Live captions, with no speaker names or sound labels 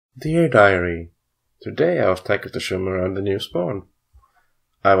Dear Diary, today I was taken to show me around the new spawn.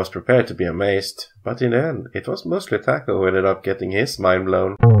 I was prepared to be amazed, but in the end, it was mostly Taco who ended up getting his mind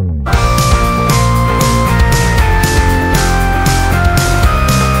blown.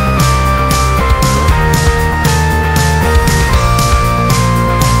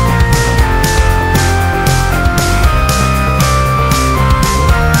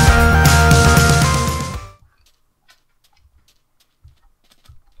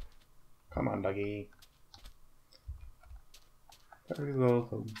 Come on, doggy. Very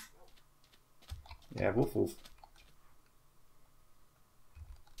welcome. Yeah, woof woof.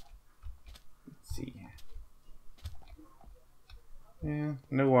 Let's see. Yeah,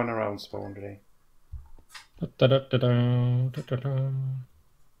 no one around spawn today.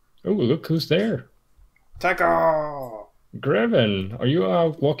 Oh, look who's there. Taco! Grevin, are you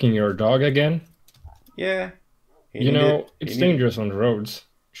out walking your dog again? Yeah. It's dangerous on the roads.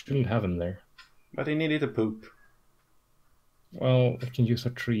 You shouldn't have him there. But he needed to poop. Well, I can use a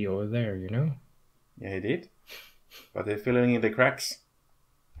tree over there, you know? Yeah, he did. But they're filling in the cracks.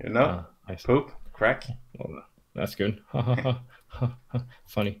 You know? Poop, crack. Well, that's good.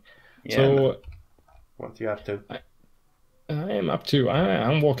 Funny. Yeah, so, what you up to?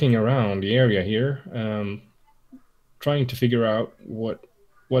 I'm walking around the area here, trying to figure out what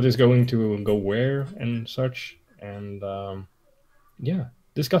is going to go where and such, and yeah,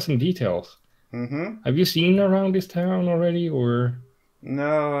 discussing details. Have you seen around this town already, or?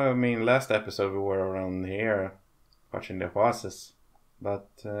 No, I mean last episode we were around here, watching the horses, but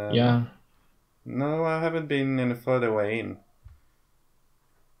yeah. No, I haven't been any further way in.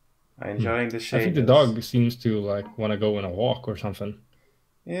 I'm enjoying the shade. I think the dog seems to want to go on a walk or something.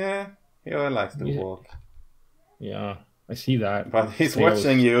 Yeah, he likes to walk. Yeah, I see that. But he's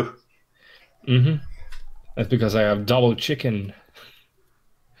watching you. That's because I have double chicken.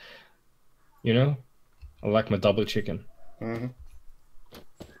 You know, I like my double chicken. You'll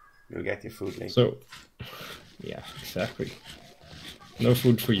get your food later. So, yeah, exactly. No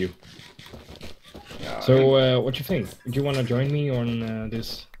food for you. Yeah, so, what do you think? Do you want to join me on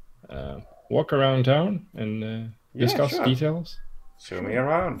this walk around town and discuss details? Show me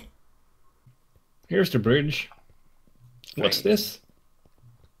around. Here's the bridge. What's this?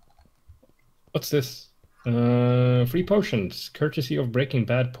 What's this? Free potions, courtesy of Breaking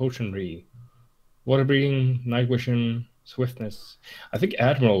Bad Potionry. Water breathing, night vision, swiftness. I think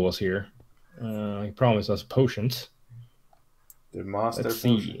Admiral was here. He promised us potions. The master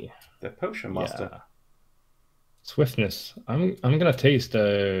potion. The potion master. Yeah. Swiftness. I'm gonna taste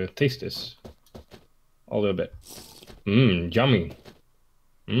this a little bit. Yummy.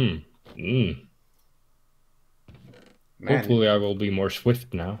 Hopefully I will be more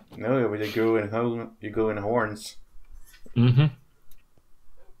swift now. No, you go in horns. The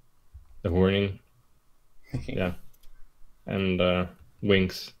horning. Yeah. And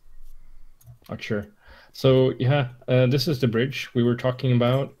wings. Not sure. So yeah, this is the bridge we were talking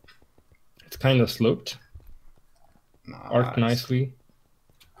about. It's kind of sloped. Nice. Arced nicely.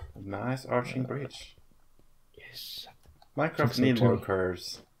 Nice arching bridge. Yes. Minecraft needs more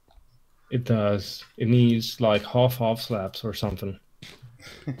curves. It does. It needs like half slabs or something.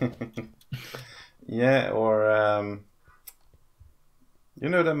 Yeah, or you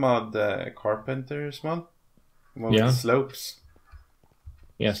know the mod Carpenter's mod? With the slopes.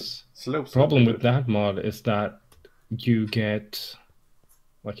 Yes. Slopes. Problem with that mod is that you get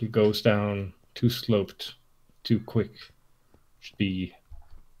it goes down too sloped too quick. Should be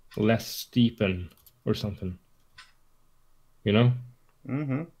less steepen or something. You know?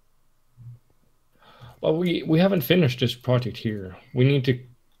 Well, we haven't finished this project here. We need to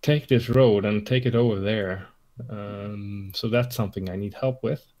take this road and take it over there. So that's something I need help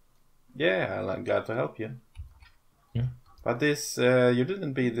with. Yeah, I'm glad to help you. Yeah. But this, you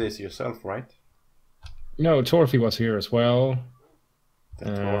didn't beat this yourself, right? No, Torfi was here as well. The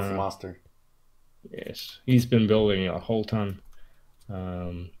Torf master. Yes, he's been building a whole ton.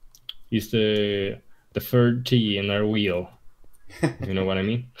 He's the third T in our wheel. You know what I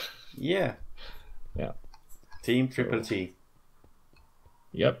mean? Yeah. Yeah. Team Triple T.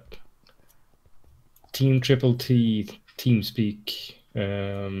 Yep. Team Triple T, team speak.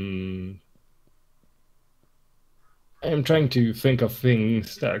 I'm trying to think of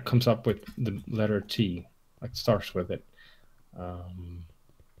things that comes up with the letter T, starts with it. Do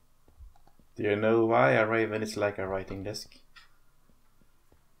you know why a raven is like a writing desk?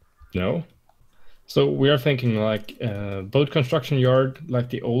 No. So we are thinking boat construction yard,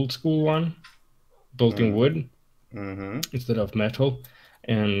 like the old school one, built in wood instead of metal,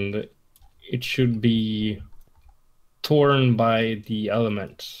 and it should be torn by the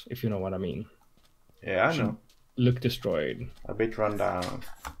elements, if you know what I mean. Yeah, I know. Look destroyed. A bit run down.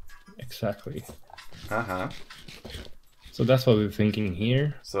 Exactly. Uh-huh. So that's what we're thinking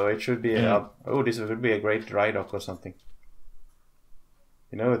here. So it should be this would be a great dry dock or something.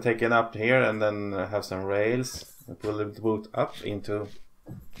 You know, take it up here and then have some rails and pull the boat up into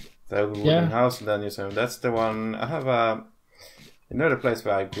the wooden house, and then you say that's the one. I have the place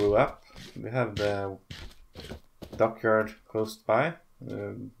where I grew up. We have the dockyard close by.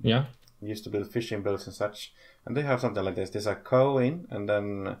 Yeah. We used to build fishing boats and such, and they have something like this. There's a cow in, and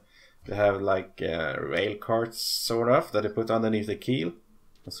then they have like rail carts sort of that they put underneath the keel,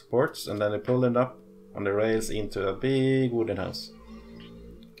 the supports, and then they pull them up on the rails into a big wooden house.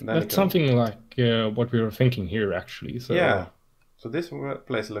 That's something like what we were thinking here, actually. So yeah. So this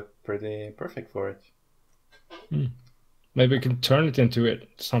place looked pretty perfect for it. Maybe we can turn it into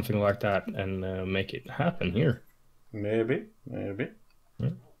something like that and make it happen here. Maybe.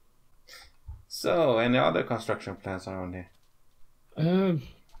 So, any other construction plans around here?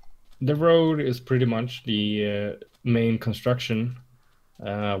 The road is pretty much the main construction.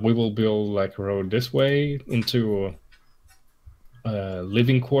 We will build like a road this way into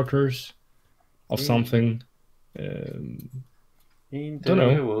living quarters of something. Into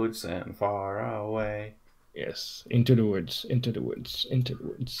the woods and far away. Yes, into the woods.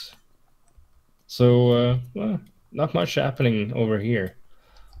 So, not much happening over here.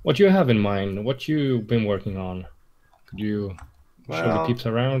 What do you have in mind? What you been working on? Could you show the peeps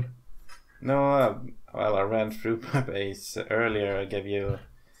around? No, well, I ran through my base earlier. I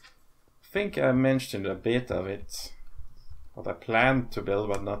think I mentioned a bit of it. What I planned to build,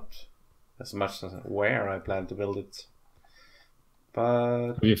 but not as much as where I plan to build it.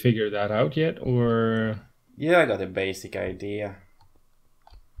 But have you figured that out yet, or? Yeah, I got a basic idea.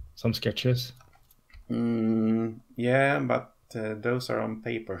 Some sketches? Yeah, but those are on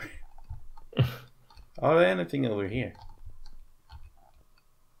paper. Are there anything over here?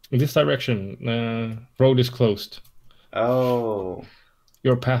 In this direction, road is closed. Oh.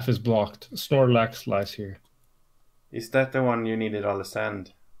 Your path is blocked. Snorlax lies here. Is that the one you needed all the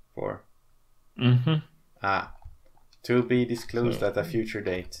sand for? Mm-hmm. Ah. To be disclosed at a future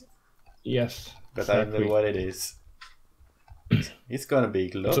date. Yes. But exactly. I know what it is. It's gonna be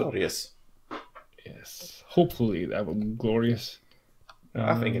glorious. Yes. Hopefully that will be glorious.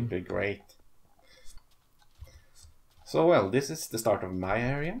 I think it'd be great. So, well, this is the start of my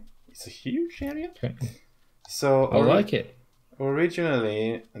area. It's a huge area. Okay. So I like it.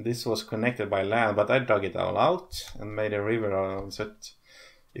 Originally, this was connected by land, but I dug it all out and made a river around it.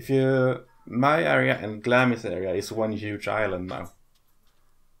 My area and Glamis area is one huge island now.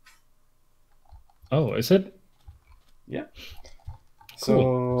 Oh, is it? Yeah.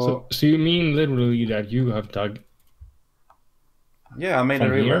 Cool. So you mean literally that you have dug? Yeah, I made a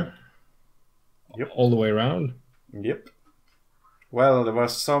river. Here? Yep. All the way around? Yep. Well, there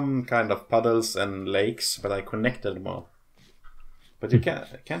was some kind of puddles and lakes, but I connected them all. But you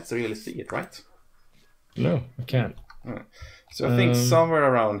can't really see it, right? No, I can't. So I think somewhere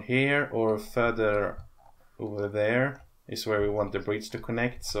around here or further over there is where we want the bridge to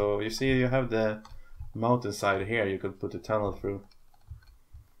connect. So you see you have the mountainside here you could put a tunnel through.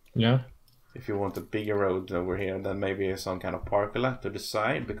 Yeah. If you want a bigger road over here, then maybe some kind of parkola to the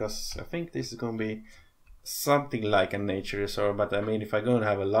side, because I think this is going to be something like a nature reserve. But I mean, if I'm going to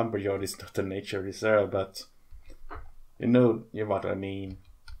have a lumberyard, it's not a nature reserve, but you know what I mean.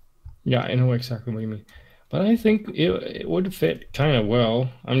 Yeah, I know exactly what you mean. But I think it would fit kind of well.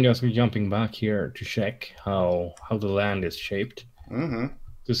 I'm just jumping back here to check how the land is shaped. Mm-hmm.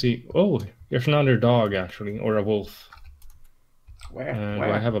 To see, oh, there's another dog actually, or a wolf. Where? Do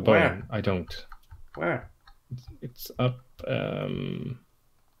I have a bone? Where? I don't. Where? It's up.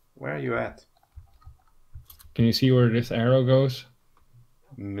 Where are you at? Can you see where this arrow goes?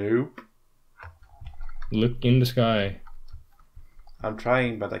 Nope. Look in the sky. I'm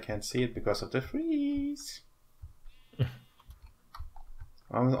trying, but I can't see it because of the freeze.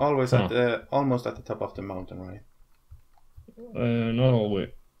 I'm always almost at the top of the mountain, right? Not all the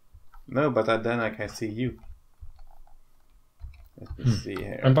way. No, but then I can see you. Let me see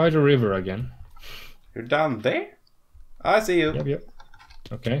here. I'm by the river again. You're down there? I see you. Yep.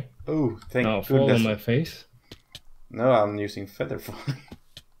 Okay. Oh, thank now goodness. fall on my face. No, I'm using feather falling.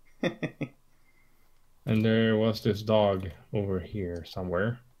 And there was this dog over here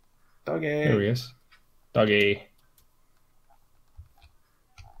somewhere. Doggy. Here he is. Doggy.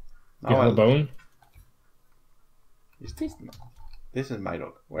 No, you have a bone? Is this? This is my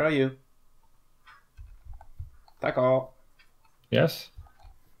dog. Where are you? Taco. Yes?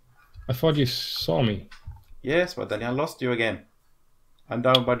 I thought you saw me. Yes, but then I lost you again. I'm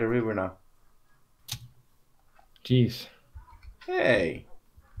down by the river now. Jeez. Hey.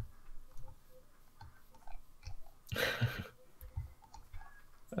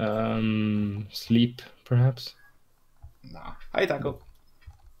 Sleep, perhaps? Nah. Hi, Taco.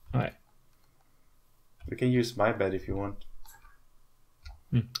 Hi. You can use my bed if you want.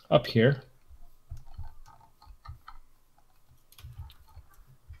 Up here.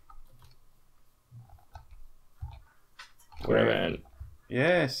 Caravan.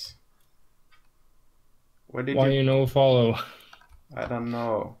 Yes. Where did Why you no follow? I don't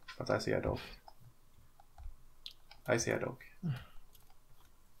know, but I see a dog. I see a dog.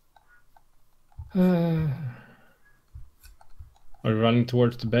 Are you running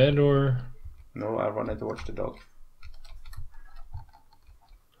towards the bed or? No, I wanted to watch the dog.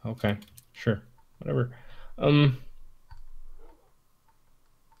 Okay, sure, whatever. Is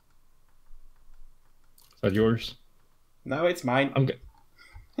that yours? No, it's mine. I'm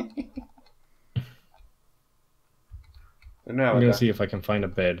gonna see if I can find a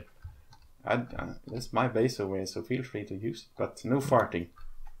bed. It's my base over here, so feel free to use it, but no farting.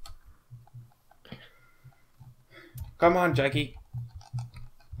 Come on, Jackie.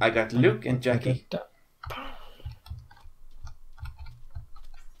 I got Luke and Jackie.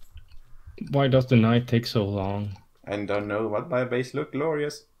 Why does the night take so long? I don't know, but my base look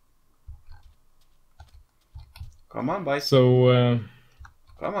glorious. Come on, boys. So,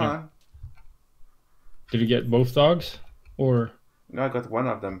 come on. Did you get both dogs? Or? No, I got one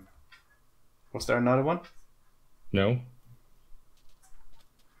of them. Was there another one? No.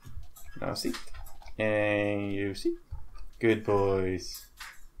 Now sit. And you sit. Good boys.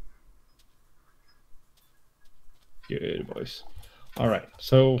 Good boys. Alright,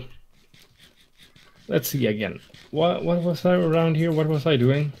 so let's see again. What was I around here? What was I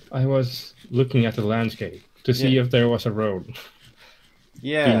doing? I was looking at the landscape to see if there was a road.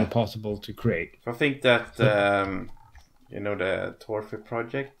 Being possible to create. I think that you know the Torfy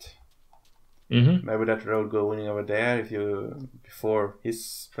project. Maybe that road going over there. If you before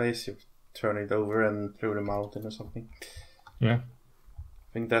his place, you turn it over and through the mountain or something. Yeah.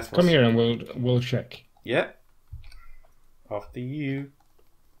 I think that's. Come here and we'll check. Yeah. After you.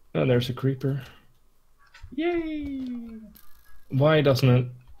 Oh, there's a creeper. Yay! Why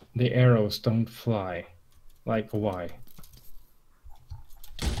doesn't the arrows don't fly? Like why?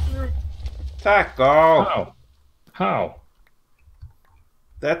 Taco! How?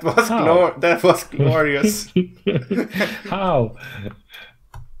 That was glorious. How?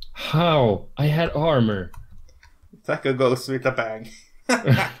 I had armor. Taco goes with a bang.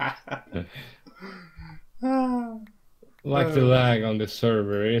 Like the lag on the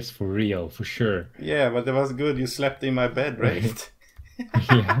server is for real, for sure. Yeah, but it was good. You slept in my bed, right?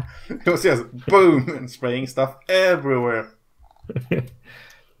 Yeah. It was just boom and spraying stuff everywhere.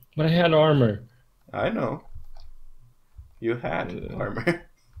 But I had armor. I know. You had armor.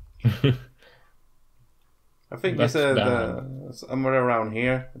 I think you said somewhere around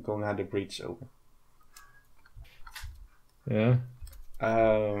here. I'm going to have the breach open. Yeah.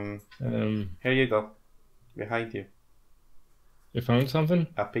 Here you go. Behind you. You found something?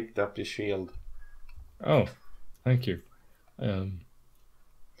 I picked up the shield. Oh, thank you.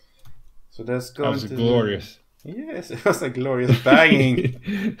 So that's going to... That was glorious. Yes, it was a glorious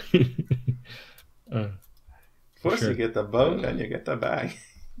banging. First you get the bow, then you get the bang.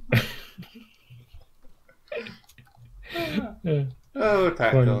 Oh,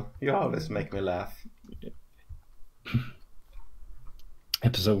 Taco, you always make me laugh.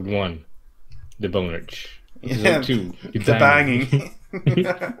 Episode 1, the bonage. Episode 2, the banging.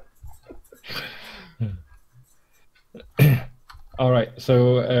 Alright,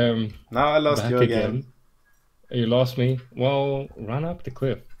 so now I lost you again. You lost me? Well, run up the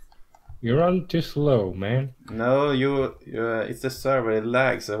cliff. You run too slow, man. No, you it's the server, it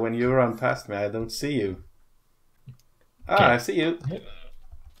lags, so when you run past me I don't see you. Okay. I see you.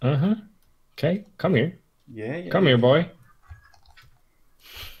 Okay, come here. Yeah. Come here, boy.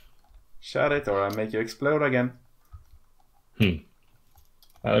 Shut it or I'll make you explode again.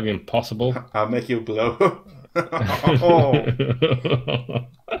 That'll be impossible. I'll make you blow. Oh.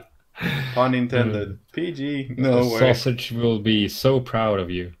 Pun intended. PG. No way. Sausage will be so proud of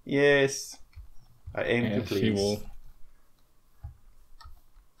you. Yes. I aim to please. He will.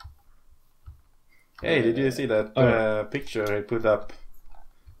 Hey, did you see that picture I put up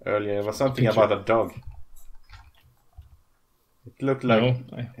earlier? It was something about a dog. It looked like... No.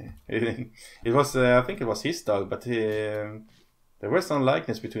 It was, I think it was his dog, but there was some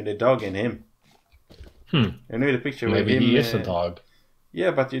likeness between the dog and him. You know the picture Maybe with him... he is a dog.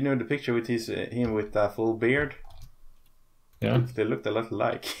 Yeah, but you know the picture with him with a full beard? Yeah. They looked a lot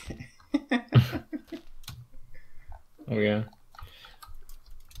alike. Oh yeah.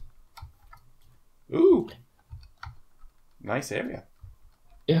 Ooh! Nice area.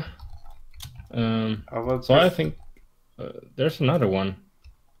 Yeah. Well, So I think there's another one.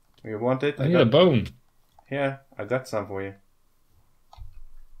 You want it? I need a bone. Here, I got some for you.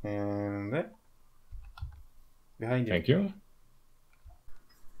 And there. Behind you. Thank you.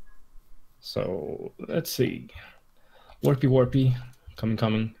 So let's see. Warpy warpy.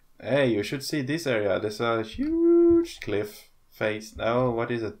 Coming. Hey, you should see this area. There's a huge cliff face. Oh,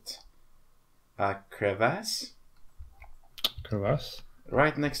 what is it? A crevasse? Crevasse?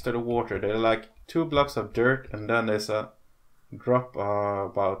 Right next to the water. There are like 2 blocks of dirt, and then there's a drop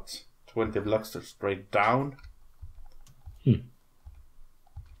about 20 blocks straight down. That's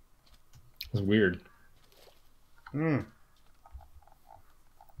weird. Hmm.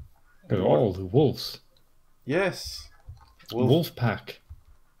 They're all the wolves. Yes. Wolf pack.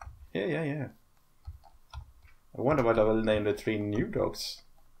 Yeah. I wonder what I will name the 3 new dogs.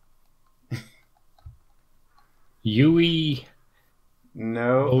 Yui,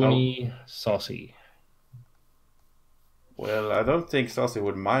 No. Bony, Saucy. Well, I don't think Saucy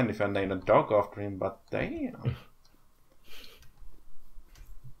would mind if I named a dog after him, but damn.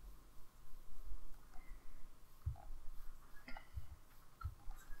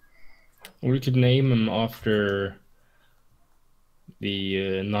 We could name him after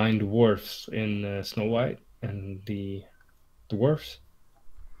the 9 dwarfs in Snow White and the dwarfs.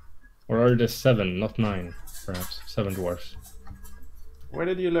 Or are there 7, not 9, perhaps? 7 dwarfs. Where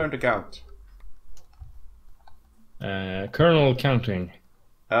did you learn to count? Colonel counting.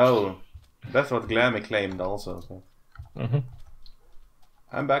 Oh, that's what Glammy claimed also. So.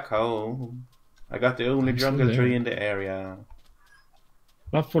 I'm back home. I got the only jungle tree in the area.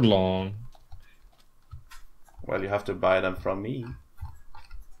 Not for long. Well, you have to buy them from me.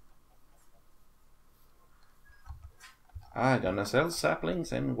 I'm gonna sell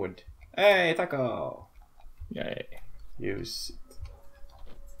saplings and wood. Hey, taco! Yay. Use it.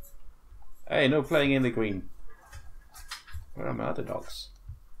 Hey, no playing in the green. Where are my other dogs?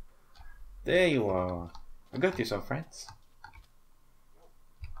 There you are. I got you some friends.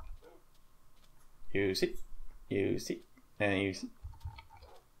 Use it, and use it.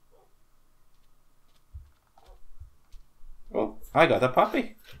 Oh, I got a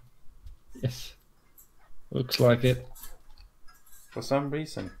puppy. Yes. Looks like it. For some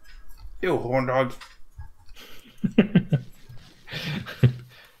reason. You horn dog.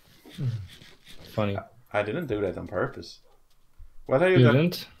 Funny. I didn't do that on purpose. What have you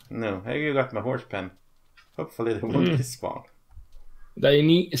Didn't? got? No, have you got my horse pen? Hopefully they won't respawn.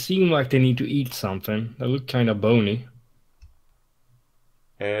 They seem like they need to eat something. They look kind of bony.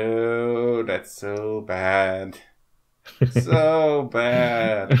 Oh, that's so bad. So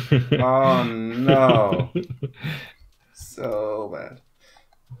bad. Oh no. So bad.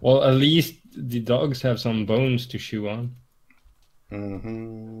 Well, at least the dogs have some bones to chew on.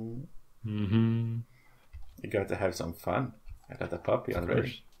 You got to have some fun. I got a puppy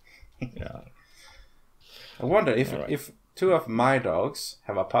already. Yeah. I wonder if 2 of my dogs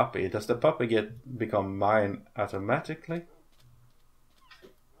have a puppy, does the puppy become mine automatically?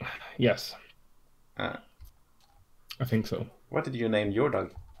 Yes. I think so. What did you name your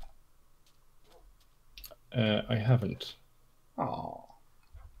dog? I haven't. Oh.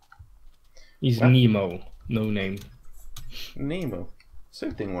 He's Nemo. No name. Nemo.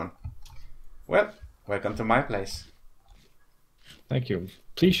 Suiting one. Well, welcome to my place. Thank you.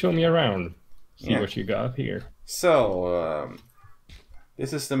 Please show me around. See what you got here. So,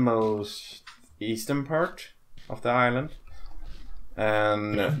 this is the most eastern part of the island.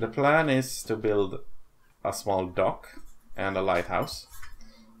 And the plan is to build a small dock and a lighthouse.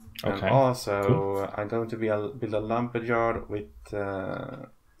 Okay. And also, I'm going to build a lumberyard with...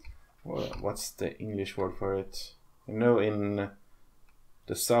 what's the English word for it? You know, in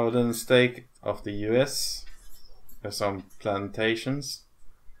the southern state of the US, there's some plantations.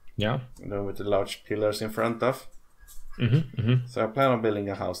 Yeah. You know, with the large pillars in front of. So I plan on building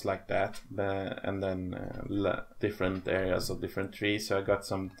a house like that, and then different areas of different trees. So I got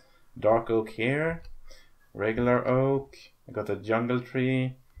some dark oak here, regular oak. I got a jungle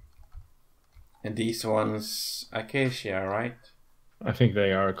tree, and these ones acacia, right? I think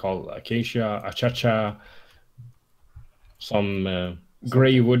they are called acacia, achacha, some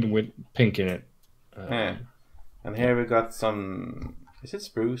gray wood with pink in it. Yeah. And here we got some... Is it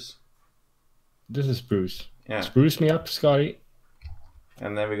spruce? This is spruce. Yeah. Spruce me up, Scotty.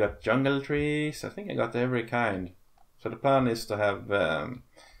 And then we got jungle trees. I think I got every kind. So the plan is to have.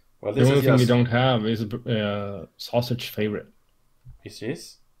 Well, The this only is thing we just. don't have is sausage favorite, This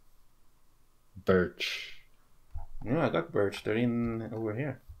is. birch. Yeah, I got birch. They're in over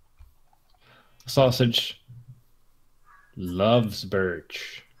here. Sausage loves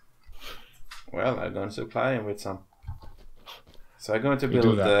birch. Well, I'm going to supply him with some. So I'm going to You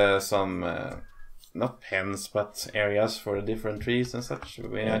do build some, not pens, but areas for the different trees and such.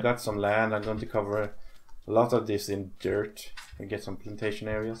 I got some land. I'm going to cover a lot of this in dirt and get some plantation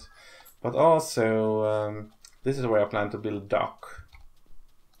areas. But also, this is where I plan to build a dock.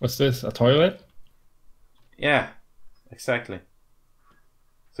 What's this? A toilet? Yeah, exactly.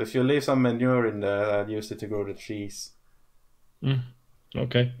 So if you leave some manure in there, I'd use it to grow the trees.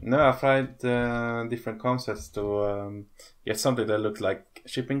 Okay. No, I've tried different concepts to get something that looks like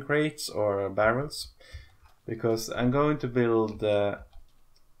shipping crates or barrels. Because I'm going to build a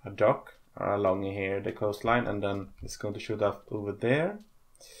dock along here, the coastline, and then it's going to shoot up over there.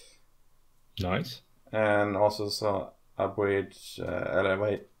 Nice. And also a bridge,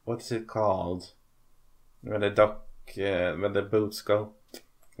 wait, what's it called? When the dock, when the boats go,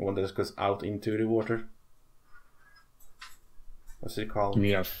 one that goes out into the water. What's it called? You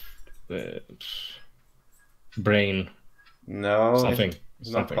mean a brain? No, Something. it's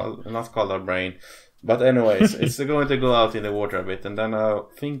not called a brain. But anyways, it's going to go out in the water a bit, and then I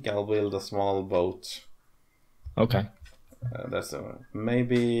think I'll build a small boat. Okay. That's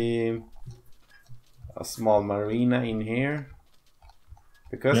maybe a small marina in here,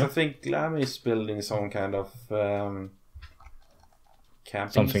 because I think Glam is building some kind of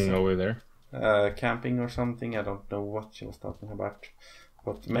camping. Something over there. Camping or something. I don't know what she was talking about.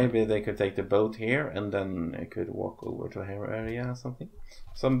 But maybe they could take the boat here and then they could walk over to her area or something.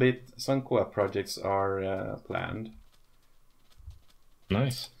 Some co-op projects are planned.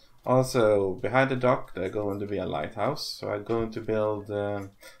 Nice. Also, behind the dock there's going to be a lighthouse. So I'm going to build a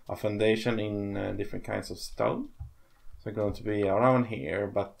foundation in different kinds of stone. So it's going to be around here,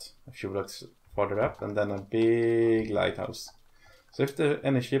 but a few blocks further up, and then a big lighthouse. So if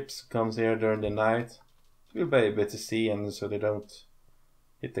any ships comes here during the night, we'll be able to see, and so they don't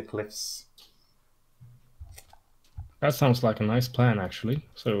hit the cliffs. That sounds like a nice plan, actually.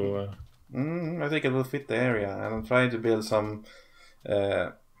 So I think it will fit the area, and I'm trying to build some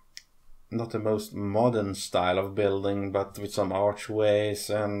not the most modern style of building, but with some archways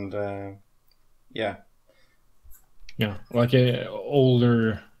and yeah, like a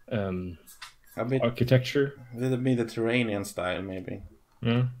older a bit architecture. A little Mediterranean style, maybe.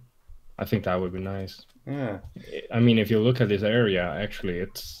 Yeah, I think that would be nice. Yeah. I mean, if you look at this area, actually,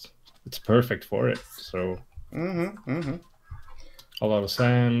 it's perfect for it. So a lot of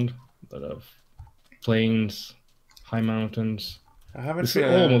sand, a lot of plains, high mountains. I haven't. It's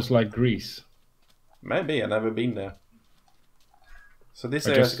almost like Greece. Maybe I've never been there. So this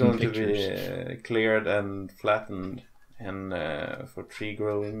area is going to be cleared and flattened, and for tree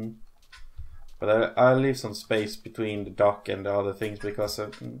growing. But I'll leave some space between the dock and the other things, because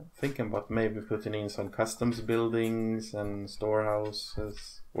I'm thinking about maybe putting in some customs buildings and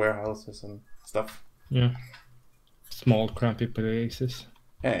storehouses, warehouses and stuff. Yeah. Small, crampy places.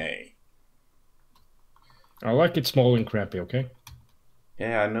 Hey. I like it small and crampy, okay?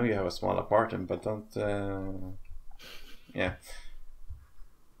 Yeah, I know you have a small apartment, but don't... yeah.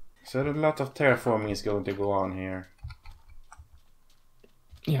 So a lot of terraforming is going to go on here.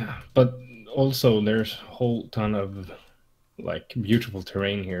 Yeah, but also there's a whole ton of like beautiful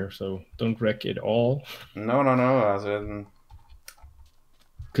terrain here, so don't wreck it all. No. As in,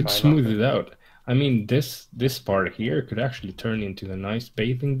 could smooth it out. I mean, this part here could actually turn into a nice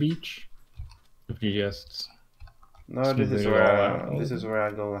bathing beach if you just. No, this is where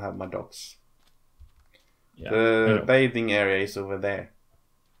I go and have my dogs. Yeah, the bathing area is over there.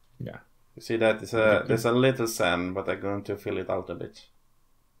 Yeah. You see that there's a little sand, but I'm going to fill it out a bit.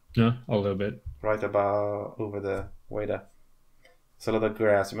 Yeah, a little bit. Right about over the way there. It's a lot of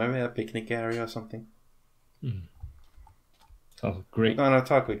grass. Maybe a picnic area or something. Sounds great. I'm gonna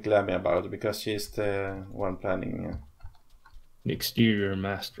talk with Glammy about it, because she's the one planning. The exterior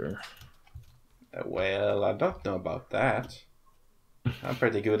master. Well, I don't know about that. I'm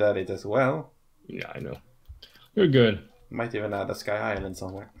pretty good at it as well. Yeah, I know. You're good. Might even add a sky island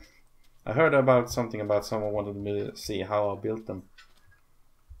somewhere. I heard about someone wanted me to see how I built them.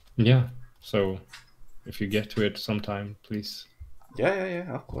 Yeah, so if you get to it sometime, please.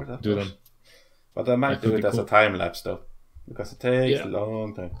 Yeah, of course. Do them. But I might do it as a time lapse though, because it takes a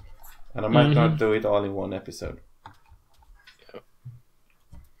long time, and I might not do it all in one episode.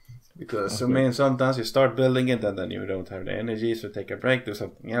 Because sometimes you start building it and then you don't have the energy, so take a break, do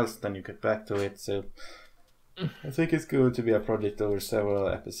something else, then you get back to it. So I think it's good to be a project over several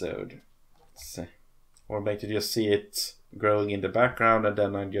episodes. Or maybe to just see it growing in the background, and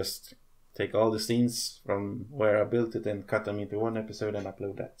then I just take all the scenes from where I built it and cut them into one episode and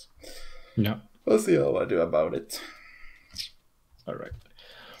upload that. Yeah. We'll see how I do about it. All right.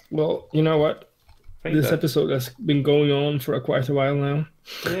 Well, you know what? This episode has been going on for quite a while now.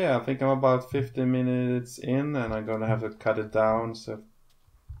 Yeah, I think I'm about 50 minutes in, and I'm gonna have to cut it down. So.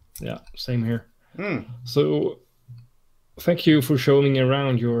 Yeah, same here. So, thank you for showing me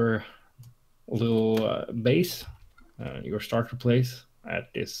around your little base, your starter place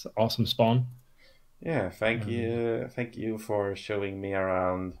at this awesome spawn. Yeah, thank you for showing me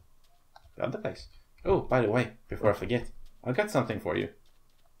around the other place. Oh, by the way, before I forget, I got something for you.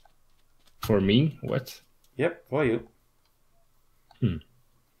 For me? What? Yep, for you.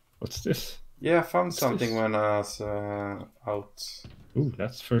 What's this? Yeah, I found something when I was out. Ooh,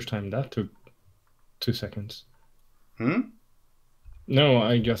 that's the first time that took 2 seconds. No,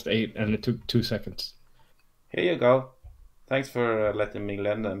 I just ate and it took 2 seconds. Here you go. Thanks for letting me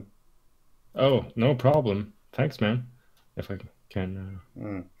lend them. Oh, no problem. Thanks, man. If I can...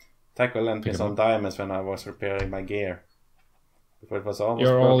 Taco lent me some diamonds when I was repairing my gear. Before it was almost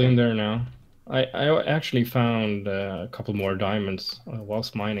You're broken. all in there now. I actually found a couple more diamonds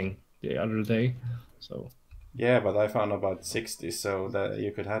whilst mining the other day. So. Yeah, but I found about 60, so that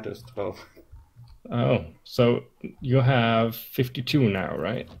you could have those 12. Oh, so you have 52 now,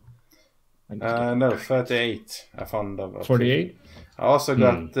 right? No, 38. I found about 48. I also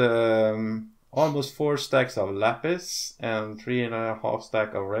got almost 4 stacks of lapis and 3.5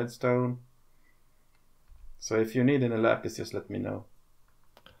 stack of redstone. So if you need any lapis, just let me know.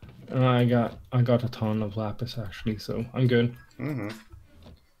 I got a ton of lapis actually, so I'm good. And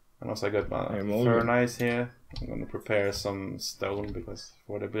also I got my furnace here. I'm gonna prepare some stone because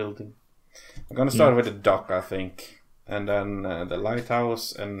for the building. I'm gonna start with the dock, I think, and then the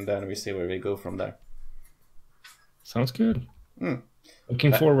lighthouse, and then we see where we go from there. Sounds good.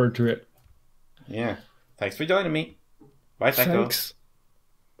 Looking forward to it. Yeah. Thanks for joining me. Bye, Taco. Thanks.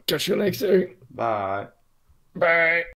 Catch you later. Bye. Bye.